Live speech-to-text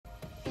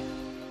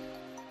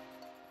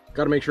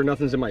Got to make sure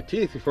nothing's in my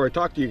teeth before I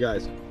talk to you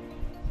guys.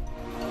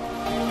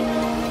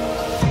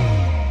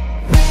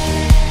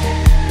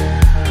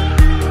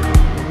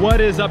 What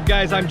is up,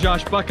 guys? I'm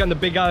Josh Buck on the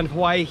Big Island of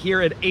Hawaii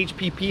here at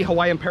HPP,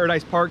 Hawaiian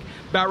Paradise Park.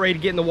 About ready to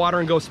get in the water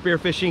and go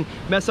spearfishing.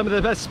 Met some of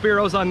the best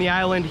spearos on the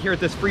island here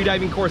at this free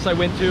diving course I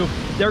went to.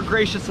 They're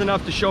gracious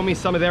enough to show me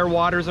some of their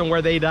waters and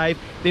where they dive.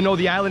 They know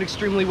the island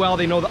extremely well.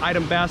 They know the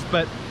item best,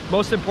 but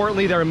most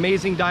importantly, they're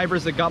amazing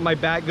divers that got my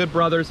back, good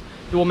brothers,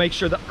 who will make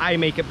sure that I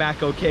make it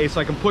back okay,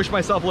 so I can push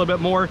myself a little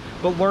bit more,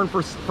 but learn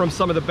from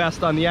some of the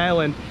best on the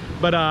island.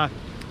 But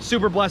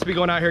super blessed to be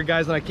going out here,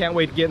 guys, and I can't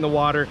wait to get in the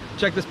water.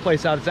 Check this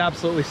place out. It's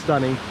absolutely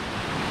stunning.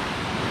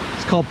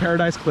 It's called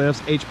Paradise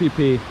Cliffs,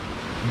 HPP.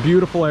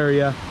 Beautiful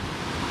area.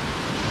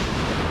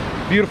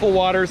 Beautiful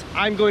waters.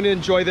 I'm going to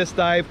enjoy this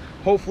dive.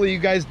 Hopefully you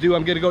guys do.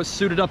 I'm going to go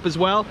suited up as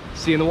well.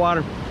 See you in the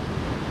water.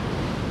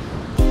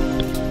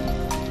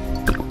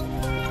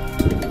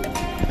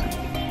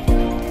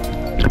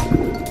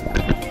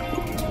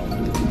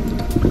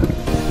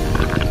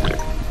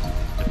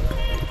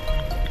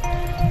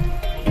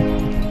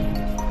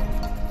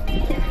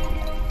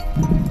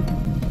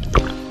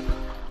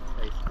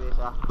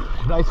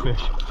 Nice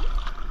fish.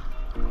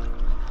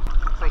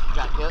 Looks like he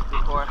got hit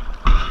before.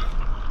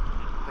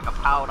 Like a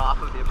pound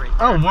off of him right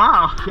there. Oh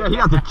wow! Yeah, he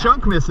got the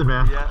chunk missing,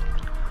 man. Yeah.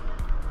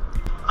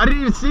 I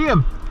didn't even see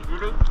him.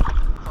 Really?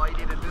 So all you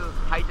need to do is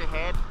hide your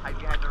head, hide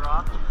behind the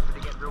rock, so they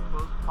get real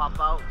close, pop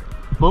out.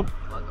 Boom.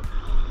 Plug 'em.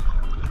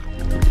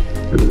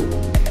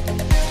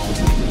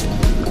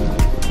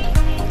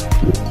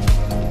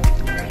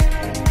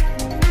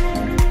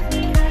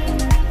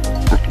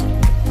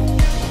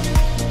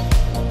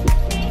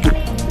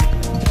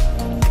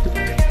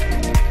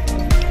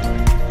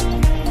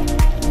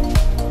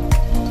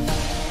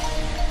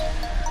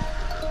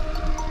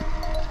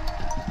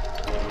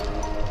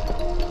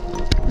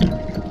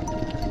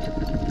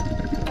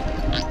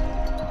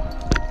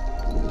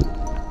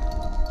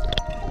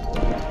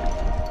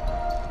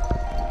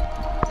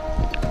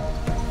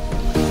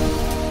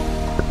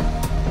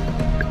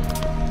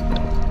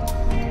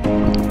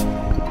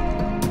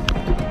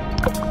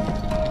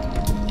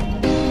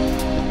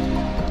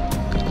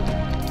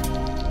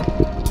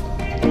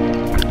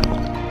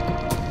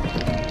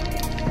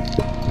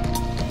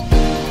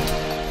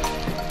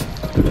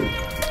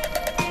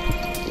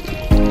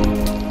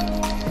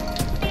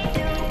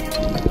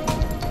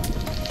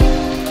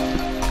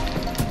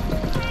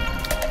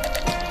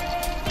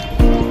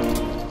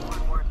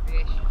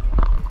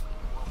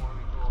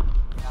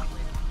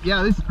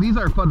 Yeah, these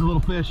are fun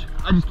little fish.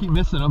 I just keep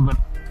missing them, but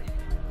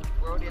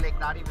We're only like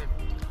not even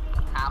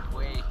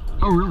halfway.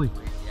 Oh, really?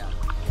 Yeah.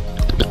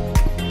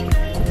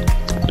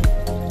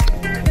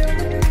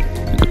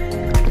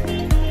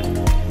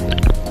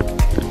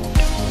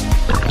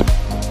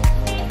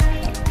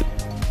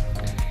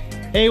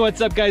 hey,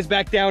 what's up, guys?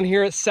 Back down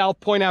here at South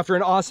Point after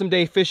an awesome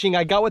day fishing.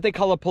 I got what they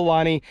call a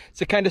Palani.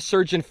 It's a kind of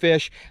surgeon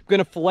fish. I'm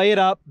gonna fillet it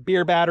up,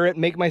 beer batter it,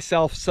 make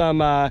myself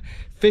some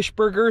fish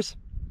burgers.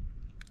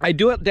 I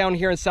do it down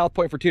here in South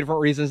Point for two different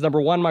reasons. Number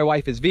one, my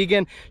wife is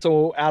vegan,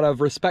 so out of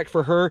respect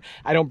for her,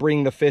 I don't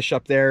bring the fish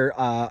up there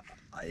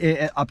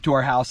up to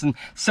our house. And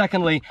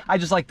secondly, I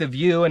just like the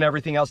view and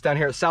everything else down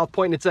here at South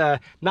Point. It's a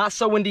not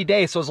so windy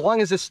day, so as long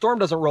as this storm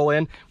doesn't roll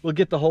in, we'll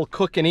get the whole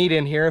cook and eat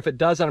in here. If it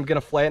does, then I'm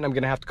gonna flay it and I'm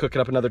gonna have to cook it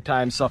up another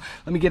time. So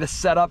let me get a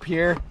set up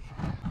here.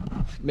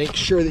 Make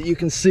sure that you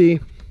can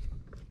see.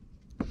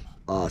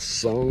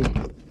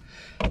 Awesome.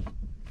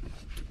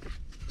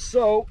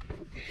 So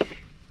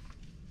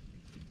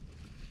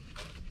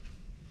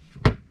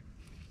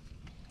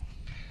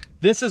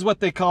this is what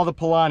they call the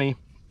Palani.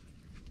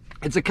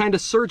 It's a kind of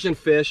surgeon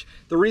fish.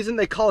 The reason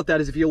they call it that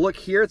is if you look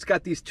here, it's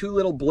got these two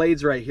little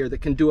blades right here that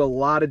can do a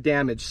lot of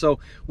damage. So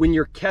when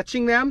you're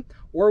catching them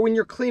or when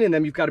you're cleaning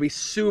them, you've got to be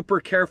super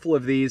careful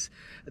of these.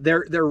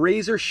 They're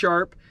razor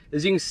sharp.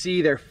 As you can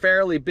see, they're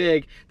fairly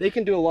big. They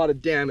can do a lot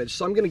of damage.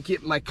 So I'm gonna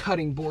get my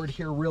cutting board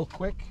here real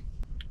quick,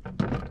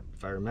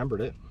 if I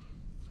remembered it.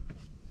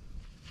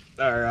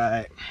 All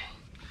right.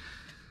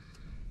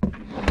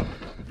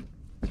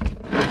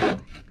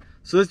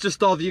 So this is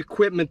just all the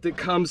equipment that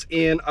comes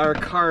in our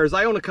cars.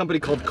 I own a company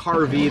called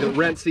CarV that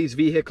rents these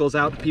vehicles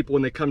out to people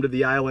when they come to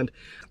the island.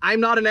 I'm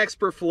not an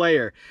expert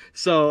filleter,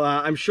 so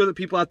I'm sure that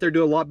people out there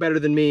do a lot better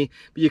than me.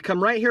 But you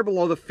come right here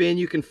below the fin,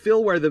 you can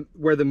feel where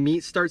the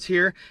meat starts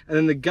here, and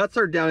then the guts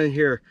are down in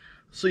here.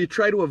 So you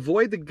try to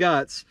avoid the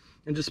guts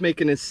and just make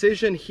an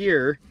incision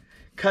here,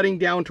 cutting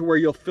down to where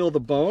you'll feel the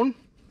bone.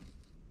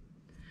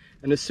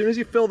 And as soon as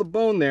you feel the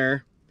bone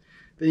there,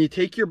 then you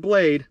take your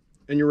blade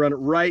and you run it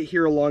right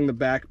here along the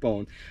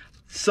backbone.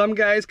 Some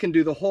guys can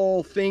do the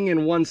whole thing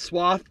in one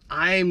swath.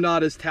 I'm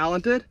not as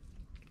talented.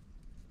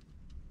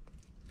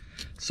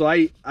 So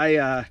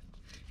I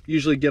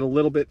usually get a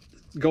little bit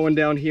going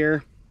down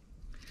here,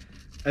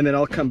 and then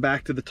I'll come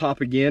back to the top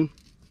again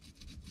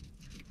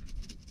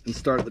and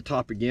start at the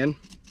top again.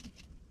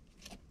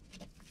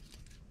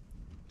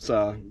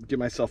 So give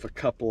myself a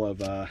couple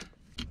of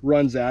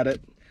runs at it.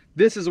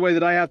 This is the way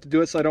that I have to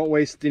do it so I don't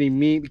waste any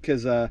meat,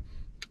 because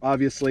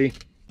obviously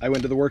I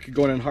went to the work of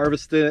going and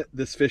harvested it.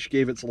 This fish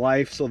gave its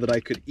life so that I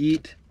could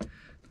eat.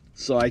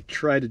 So I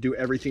try to do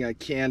everything I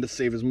can to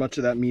save as much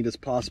of that meat as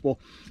possible.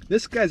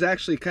 This guy's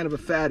actually kind of a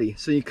fatty.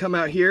 So you come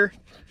out here,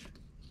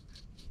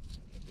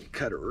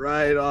 cut it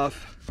right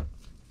off.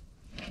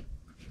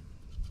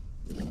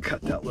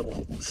 Cut that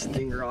little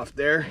stinger off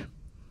there,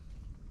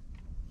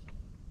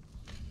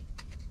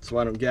 so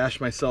I don't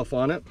gash myself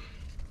on it.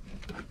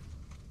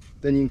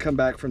 Then you can come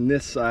back from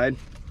this side.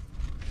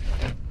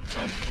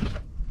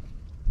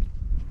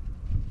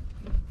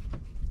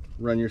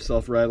 Run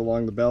yourself right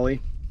along the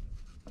belly,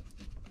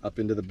 up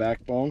into the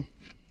backbone.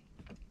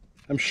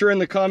 I'm sure in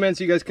the comments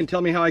you guys can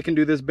tell me how I can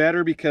do this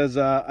better, because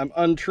I'm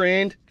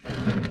untrained.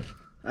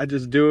 I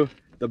just do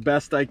the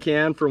best I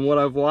can from what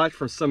I've watched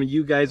from some of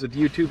you guys with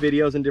YouTube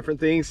videos and different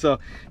things. So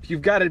if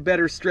you've got a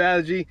better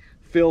strategy,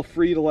 feel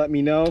free to let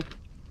me know.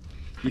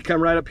 You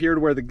come right up here to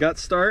where the guts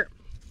start,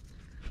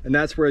 and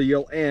that's where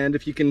you'll end.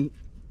 If you can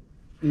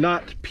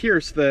not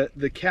pierce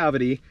the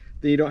cavity,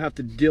 then you don't have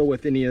to deal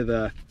with any of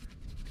the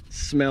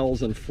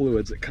smells and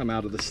fluids that come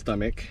out of the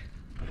stomach.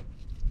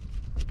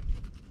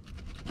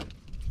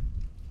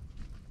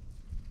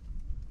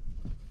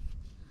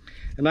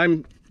 And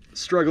I'm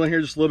struggling here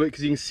just a little bit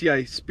because you can see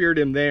I speared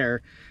him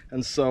there,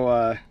 and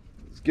so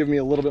it's giving me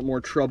a little bit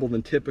more trouble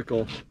than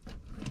typical.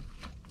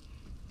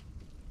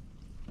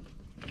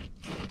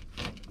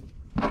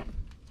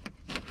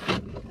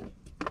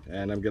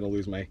 And I'm gonna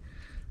lose my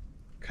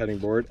cutting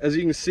board. As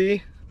you can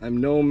see, I'm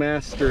no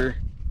master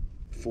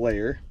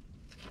filleter.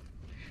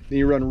 Then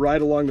you run right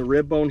along the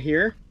rib bone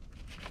here.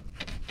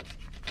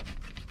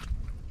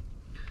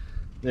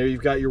 There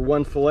you've got your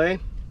one fillet.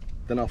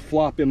 Then I'll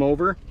flop him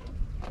over.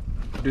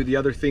 Do the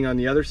other thing on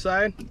the other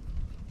side.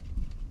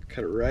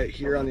 Cut it right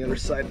here on the other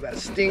side of that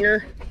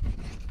stinger.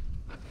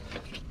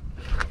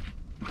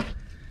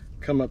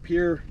 Come up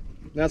here.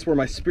 That's where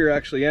my spear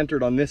actually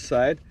entered, on this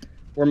side.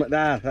 Or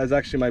that was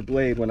actually my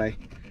blade when I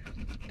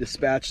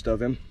dispatched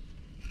of him.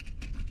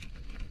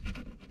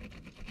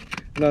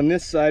 And on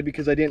this side,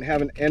 because I didn't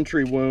have an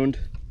entry wound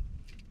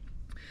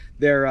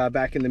there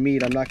back in the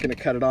meat, I'm not going to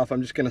cut it off.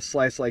 I'm just going to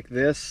slice like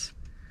this.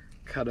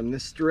 Cut him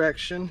this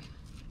direction.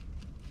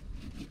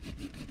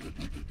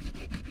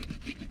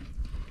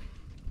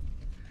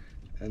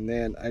 And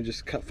then I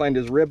just find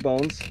his rib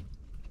bones,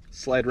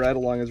 slide right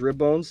along his rib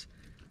bones,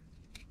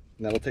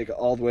 and that'll take it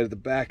all the way to the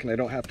back, and I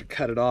don't have to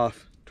cut it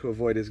off to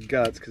avoid his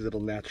guts, because it'll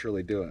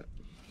naturally do it.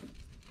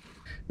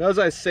 Now, as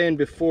I was saying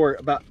before,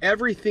 about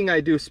everything I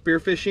do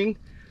spearfishing,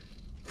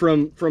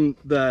 from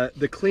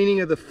the cleaning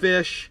of the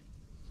fish,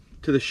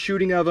 to the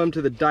shooting of them,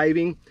 to the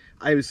diving,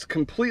 I was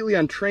completely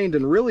untrained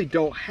and really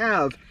don't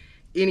have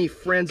any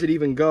friends that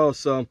even go.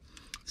 So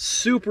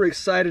super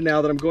excited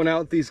now that I'm going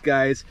out with these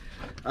guys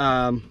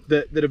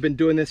that have been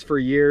doing this for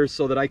years,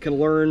 so that I can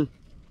learn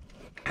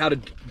how to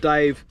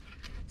dive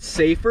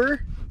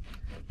safer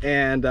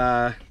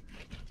and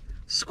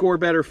score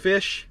better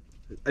fish.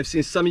 I've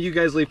seen some of you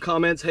guys leave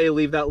comments, hey,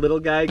 leave that little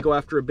guy, go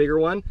after a bigger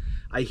one.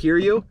 I hear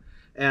you,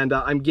 and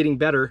I'm getting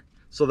better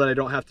so that I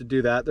don't have to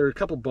do that. There are a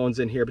couple bones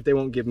in here, but they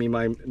won't give me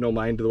no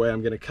mind to the way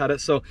I'm gonna cut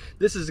it. So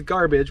this is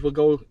garbage. We'll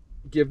go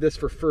give this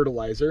for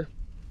fertilizer.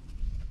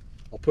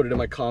 I'll put it in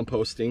my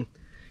composting.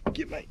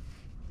 Get my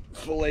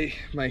fillet,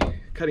 my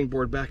cutting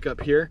board back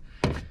up here.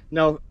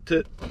 Now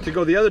to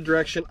go the other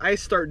direction, I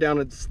start down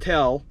at its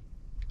tail,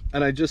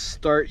 and I just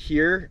start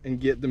here and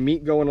get the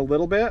meat going a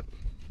little bit.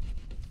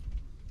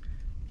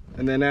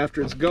 And then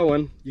after it's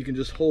going, you can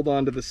just hold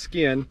on to the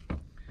skin.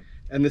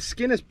 And the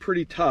skin is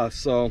pretty tough,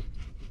 so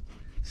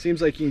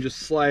seems like you can just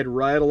slide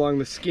right along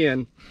the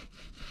skin,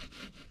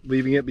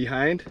 leaving it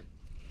behind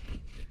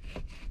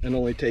and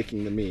only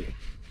taking the meat.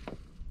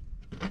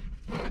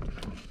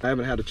 I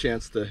haven't had a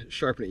chance to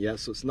sharpen it yet,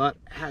 so it's not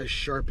as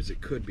sharp as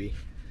it could be.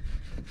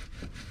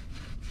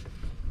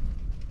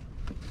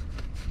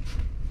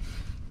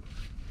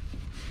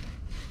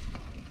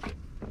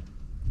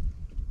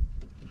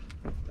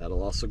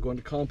 That'll also go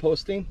into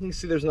composting. You can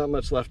see there's not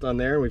much left on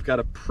there. We've got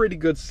a pretty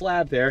good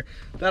slab there.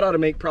 That ought to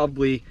make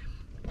probably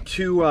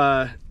two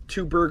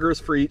burgers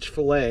for each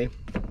fillet.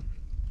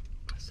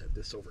 Set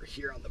this over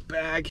here on the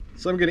bag.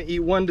 So I'm gonna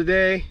eat one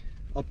today.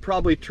 I'll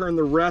probably turn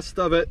the rest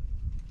of it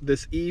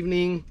this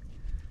evening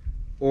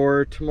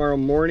or tomorrow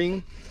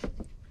morning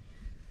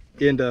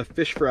into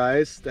fish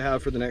fries to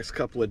have for the next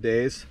couple of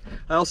days.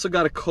 I also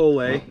got a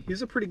collay.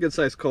 He's a pretty good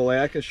sized collay.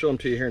 I can show him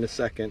to you here in a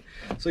second.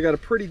 So I got a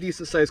pretty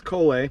decent sized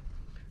collay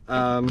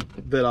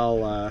that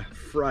I'll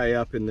fry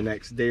up in the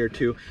next day or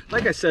two.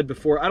 Like I said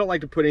before, I don't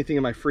like to put anything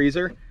in my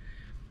freezer.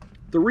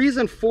 The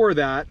reason for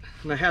that,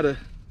 and I had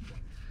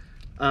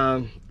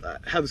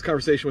this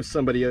conversation with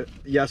somebody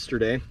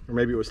yesterday, or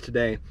maybe it was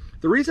today.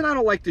 The reason I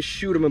don't like to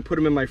shoot them and put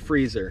them in my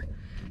freezer,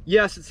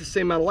 yes, it's the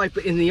same amount of life,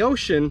 but in the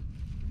ocean,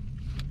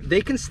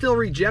 they can still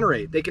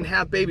regenerate. They can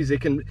have babies. They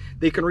can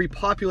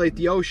repopulate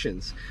the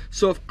oceans.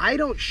 So if I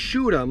don't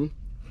shoot them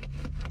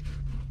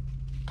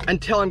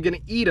until I'm going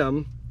to eat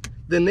them,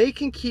 then they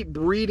can keep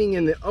breeding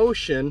in the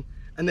ocean,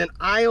 and then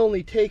I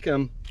only take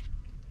them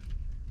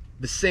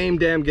the same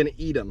day I'm going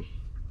to eat them.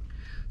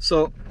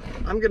 So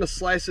I'm gonna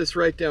slice this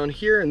right down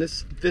here, and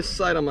this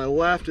side on my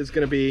left is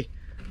gonna be,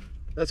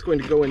 that's going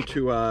to go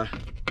into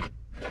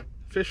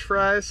fish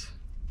fries.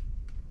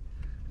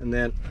 And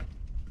then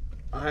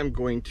I'm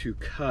going to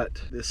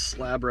cut this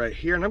slab right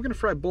here, and I'm gonna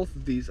fry both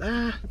of these.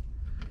 I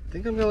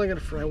think I'm only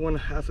gonna fry one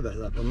half of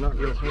that up. I'm not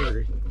real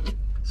hungry.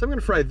 So I'm gonna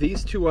fry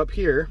these two up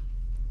here.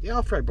 Yeah,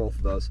 I'll fry both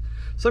of those.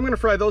 So I'm gonna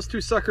fry those two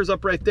suckers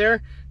up right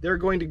there. They're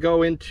going to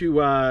go into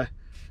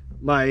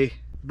my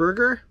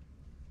burger.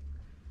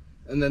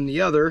 And then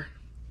the other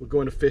will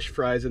go into fish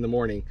fries in the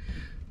morning.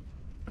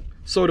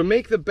 So to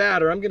make the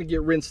batter, I'm gonna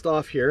get rinsed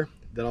off here.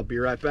 Then I'll be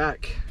right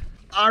back.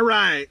 All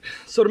right,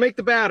 so to make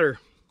the batter,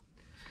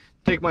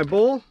 take my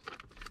bowl.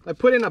 I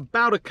put in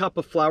about a cup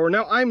of flour.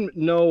 Now I'm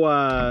no,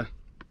 I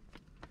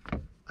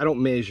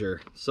don't measure.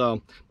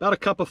 So about a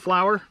cup of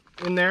flour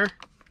in there.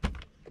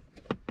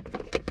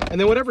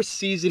 And then whatever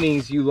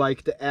seasonings you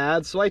like to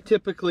add. So I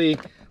typically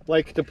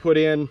like to put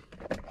in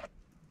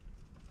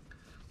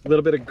a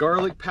little bit of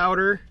garlic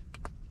powder.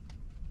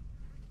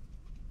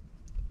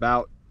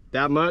 About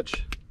that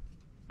much.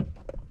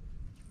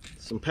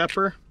 Some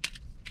pepper.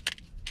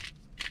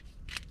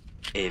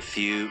 A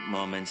few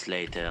moments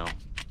later.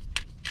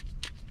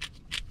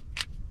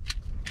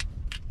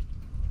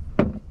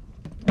 A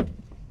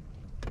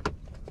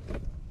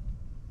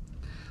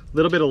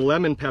little bit of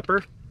lemon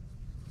pepper.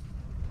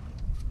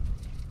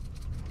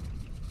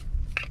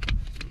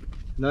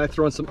 And then I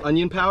throw in some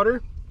onion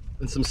powder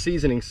and some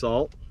seasoning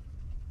salt.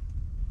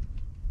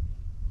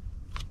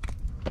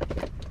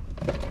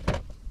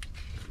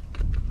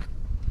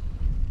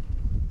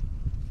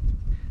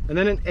 And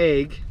then an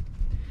egg.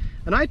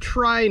 And I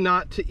try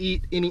not to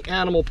eat any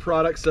animal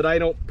products that I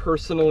don't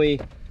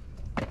personally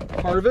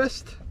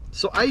harvest.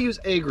 So I use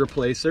egg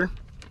replacer.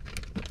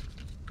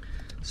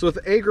 So with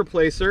the egg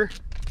replacer,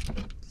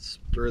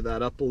 stir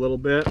that up a little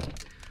bit.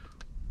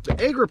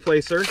 The egg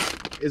replacer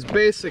is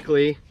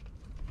basically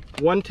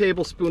 1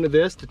 tablespoon of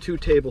this to 2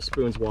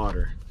 tablespoons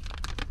water.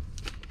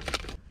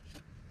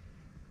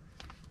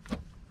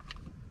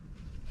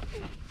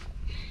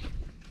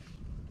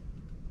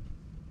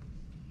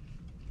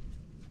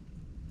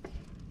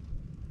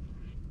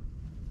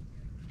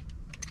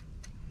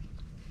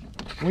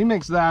 We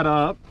mix that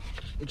up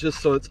just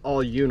so it's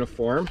all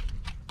uniform.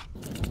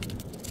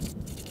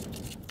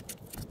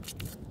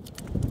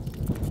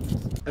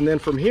 And then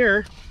from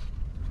here,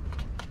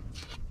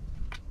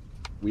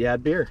 we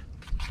add beer.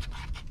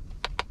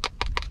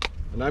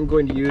 And I'm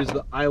going to use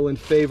the Island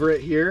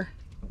Favorite here.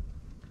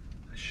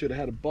 I should have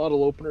had a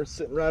bottle opener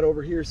sitting right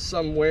over here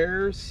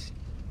somewheres.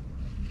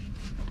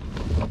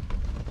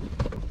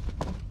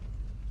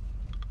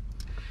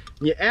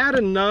 You add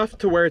enough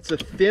to where it's a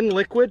thin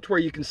liquid to where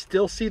you can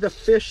still see the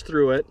fish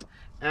through it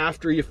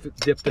after you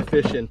dip the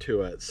fish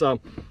into it. So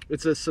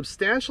it's a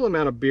substantial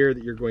amount of beer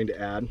that you're going to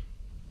add.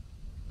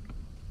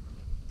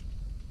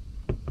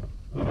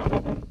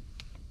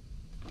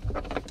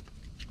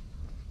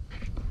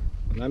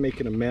 And I'm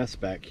making a mess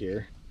back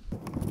here.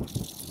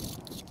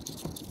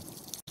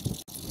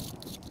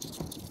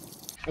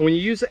 And when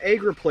you use the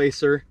egg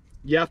replacer,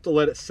 you have to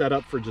let it set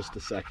up for just a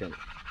second.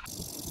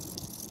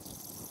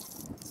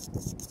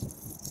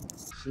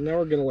 So now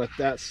we're gonna let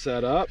that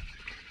set up.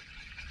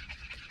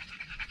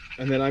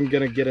 And then I'm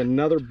gonna get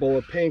another bowl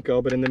of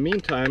panko, but in the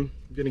meantime,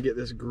 I'm gonna get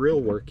this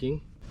grill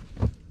working.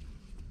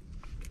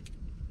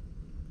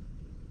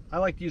 I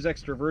like to use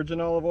extra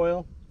virgin olive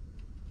oil.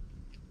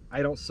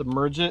 I don't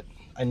submerge it.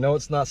 I know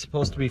it's not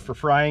supposed to be for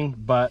frying,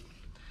 but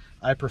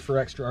I prefer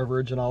extra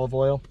virgin olive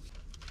oil.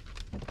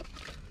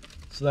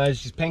 So then I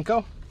just use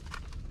panko.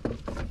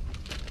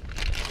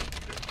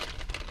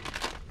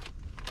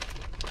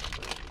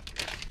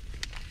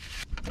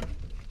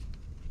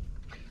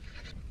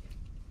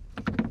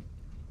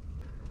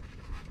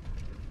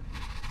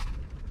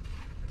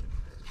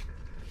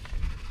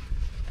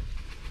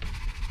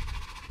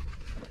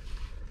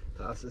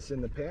 Toss this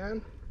in the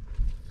pan.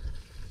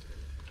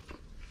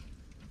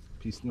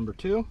 Piece number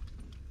 2.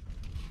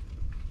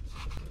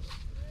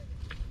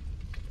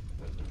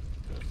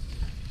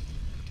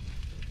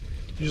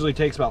 Usually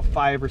takes about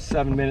 5 or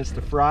 7 minutes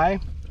to fry.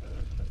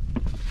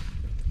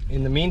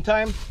 In the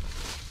meantime,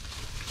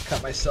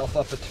 cut myself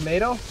up a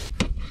tomato.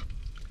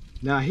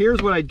 Now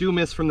here's what I do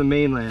miss from the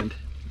mainland.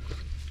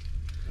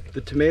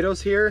 The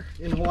tomatoes here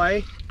in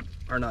Hawaii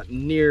are not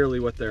nearly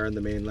what they are in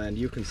the mainland,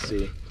 you can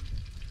see.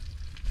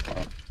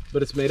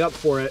 But it's made up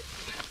for it.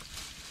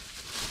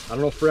 I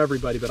don't know for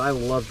everybody, but I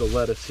love the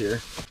lettuce here.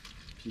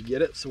 If you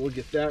get it, so we'll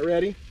get that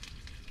ready.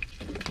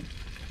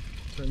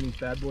 Turn these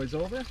bad boys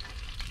over. And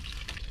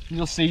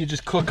you'll see you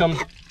just cook them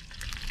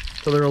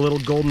till they're a little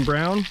golden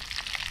brown.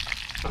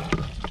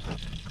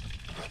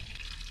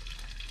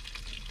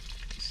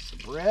 Piece of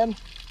bread.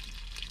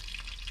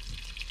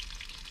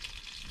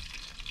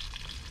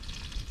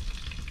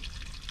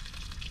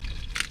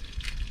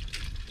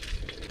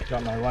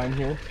 Got my line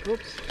here.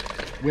 Oops.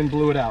 Wind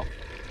blew it out.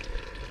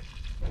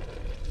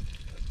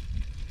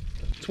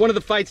 It's one of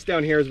the fights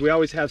down here is we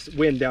always have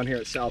wind down here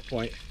at South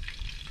Point.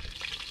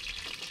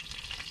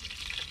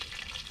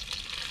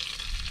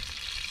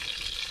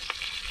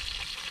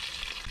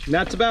 And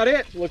that's about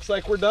it. Looks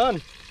like we're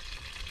done.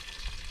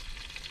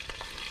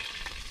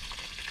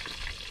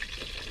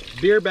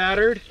 Beer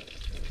battered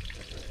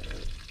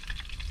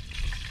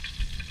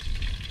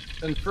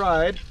and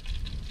fried.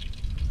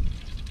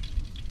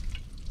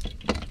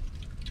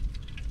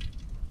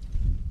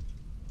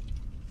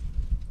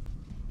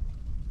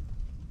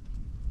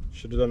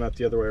 Should have done that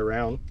the other way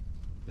around.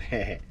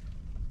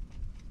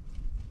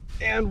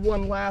 And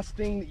one last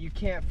thing that you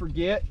can't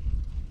forget,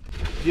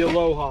 the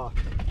aloha.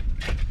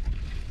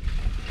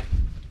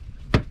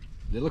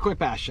 The liquid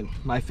passion,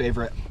 my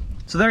favorite.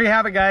 So there you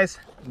have it, guys.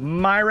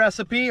 My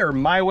recipe, or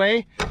my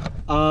way,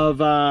 of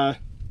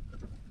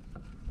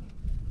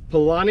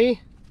Palani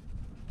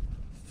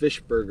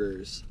fish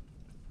burgers.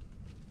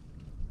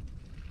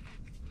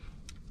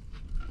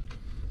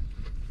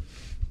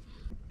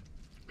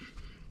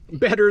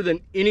 Better than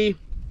any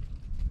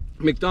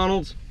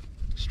McDonald's,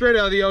 straight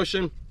out of the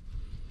ocean,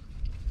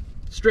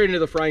 straight into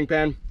the frying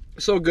pan.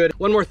 So good.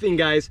 One more thing,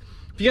 guys.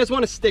 If you guys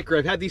want a sticker,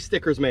 I've had these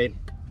stickers made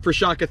for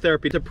Shaka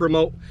Therapy to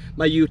promote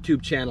my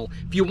YouTube channel.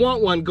 If you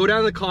want one, go down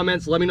in the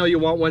comments, let me know you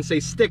want one. Say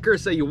sticker,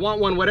 say you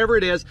want one, whatever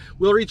it is.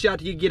 We'll reach out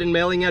to you, get a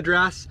mailing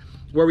address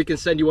where we can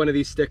send you one of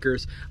these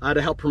stickers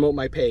to help promote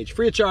my page.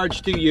 Free of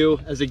charge to you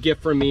as a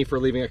gift from me for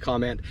leaving a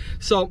comment.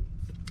 So,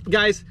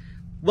 guys,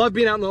 love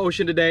being out in the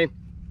ocean today.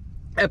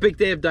 Epic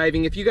day of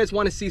diving. If you guys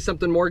want to see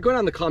something more, go down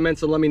in the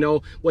comments and let me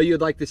know what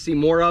you'd like to see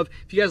more of.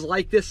 If you guys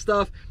like this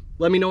stuff,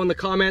 let me know in the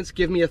comments.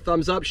 Give me a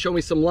thumbs up, show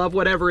me some love,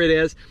 whatever it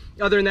is.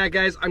 Other than that,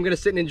 guys, I'm gonna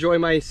sit and enjoy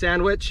my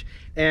sandwich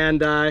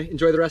and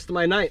enjoy the rest of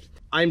my night.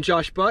 I'm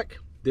Josh Buck.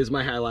 This is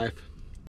my high life.